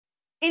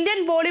Indian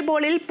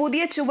വോളിബോളിൽ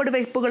പുതിയ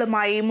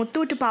ചുവടുവയ്പ്പുകളുമായി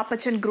മുത്തൂറ്റ്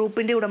പാപ്പച്ചൻ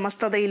ഗ്രൂപ്പിന്റെ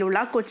ഉടമസ്ഥതയിലുള്ള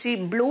കൊച്ചി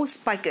ബ്ലൂ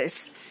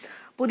സ്പൈക്കേഴ്സ്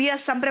പുതിയ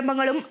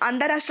സംരംഭങ്ങളും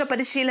അന്താരാഷ്ട്ര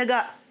പരിശീലക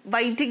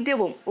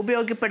വൈദഗ്ധ്യവും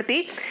ഉപയോഗപ്പെടുത്തി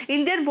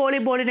ഇന്ത്യൻ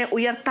വോളിബോളിനെ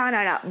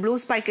ഉയർത്താനാണ് ബ്ലൂ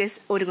സ്പൈക്കേഴ്സ്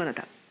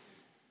ഒരുങ്ങുന്നത്.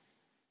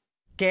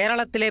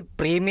 കേരളത്തിലെ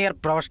പ്രീമിയർ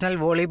പ്രൊഫഷണൽ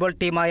വോളിബോൾ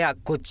ടീമായ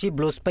കൊച്ചി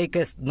ബ്ലൂ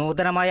സ്പൈക്കേഴ്സ്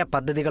നൂതനമായ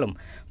പദ്ധതികളും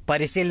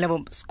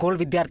പരിശീലനവും സ്കൂൾ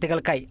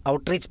വിദ്യാർത്ഥികൾക്കായി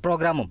ഔട്ട്റീച്ച്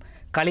പ്രോഗ്രാമും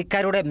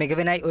കളിക്കാരുടെ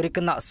മികവിനായി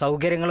ഒരുക്കുന്ന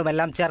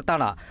സൗകര്യങ്ങളുമെല്ലാം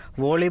ചേർത്താണ്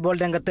വോളിബോൾ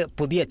രംഗത്ത്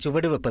പുതിയ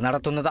ചുവടുവെപ്പ്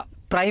നടത്തുന്നത്.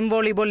 പ്രൈം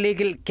വോളിബോൾ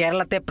ലീഗിൽ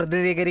കേരളത്തെ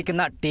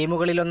പ്രതിനിധീകരിക്കുന്ന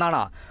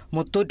ടീമുകളിലൊന്നാണ്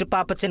മുത്തൂറ്റ്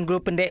പാപ്പച്ചൻ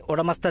ഗ്രൂപ്പിന്റെ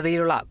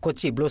ഉടമസ്ഥതയിലുള്ള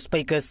Kochi blue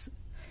spikers.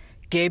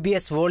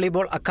 KBS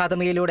volleyball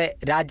അക്കാദമിയിലൂടെ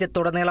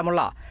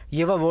രാജ്യത്തുടനീളമുള്ള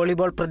യുവ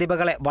വോളിബോൾ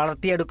പ്രതിഭകളെ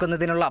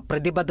വളർത്തിയെടുക്കുന്നതിനുള്ള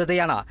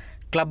പ്രതിബദ്ധതയാണ്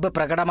club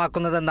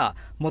പ്രകടമാക്കുന്നതെന്ന്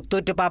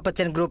Muthoot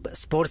Pappachan group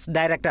sports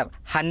director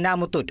Hannah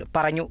Muthoot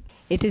പറഞ്ഞു.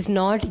 It is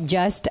not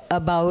just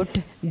about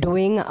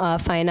doing our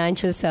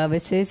financial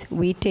services.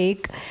 We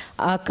take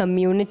our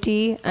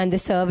community and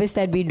the service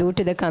that we do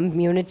to the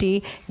community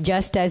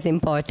just as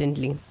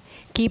importantly.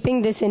 Keeping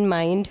this in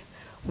mind,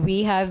 we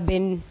have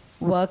been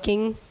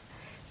working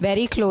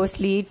very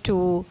closely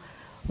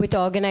with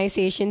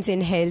organizations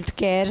in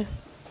healthcare,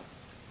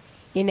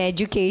 in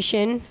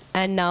education,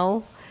 and now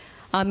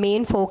our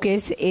main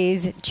focus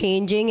is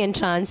changing and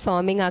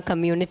transforming our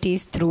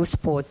communities through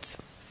sports.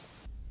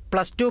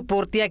 +2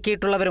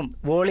 പൂർത്തിയാക്കിയിട്ടുള്ളവരും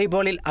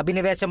വോളിബോളിൽ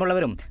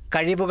അഭിനിവേശമുള്ളവരും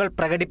കഴിവുകൾ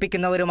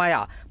പ്രകടിപ്പിക്കുന്നവരുമായ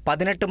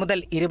 18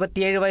 മുതൽ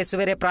 27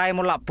 വയസ്സുവരെ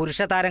പ്രായമുള്ള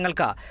പുരുഷ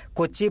താരങ്ങൾക്ക്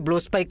Kochi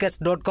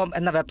bluespikers.com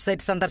എന്ന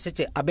website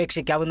സന്ദർശിച്ച്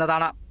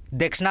അപേക്ഷിക്കാവുന്നതാണ്.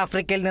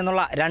 ദക്ഷിണാഫ്രിക്കയിൽ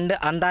നിന്നുള്ള 2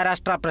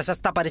 അന്താരാഷ്ട്ര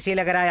പ്രശസ്ത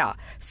പരിശീലകരായ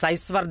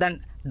സൈസ് വർദ്ധൻ,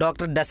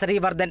 ഡോക്ടർ ഡസറി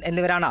വർദ്ധൻ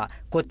എന്നിവരാണ്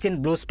കൊച്ചിൻ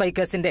ബ്ലൂ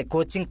സ്പൈക്കേഴ്സിന്റെ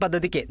കോച്ചിംഗ്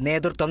പദ്ധതിക്ക്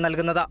നേതൃത്വം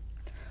നൽകുന്നത്.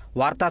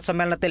 വാർത്താ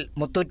സമ്മേളനത്തിൽ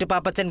Muthoot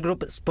Pappachan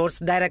group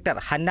sports director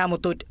Hannah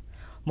Muthoot,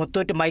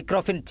 Muthoot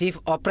Microfin chief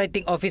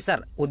operating officer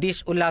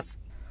Udeesh Ullas,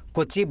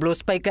 Kochi blue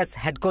spikers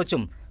head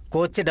കോച്ചും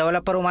coach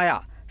ഡെവലപ്പറുമായ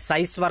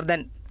size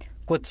Vardhan,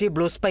 Kochi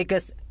blue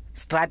spikers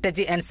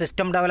strategy and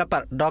system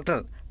developer doctor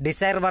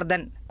Desire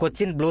Vardhan,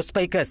 Cochin blue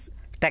spikers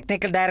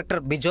technical director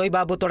Bijoy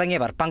Babu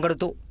തുടങ്ങിയവർ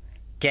പങ്കെടുത്തു.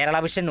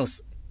 കേരളവിഷൻ ന്യൂസ്,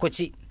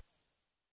 കൊച്ചി.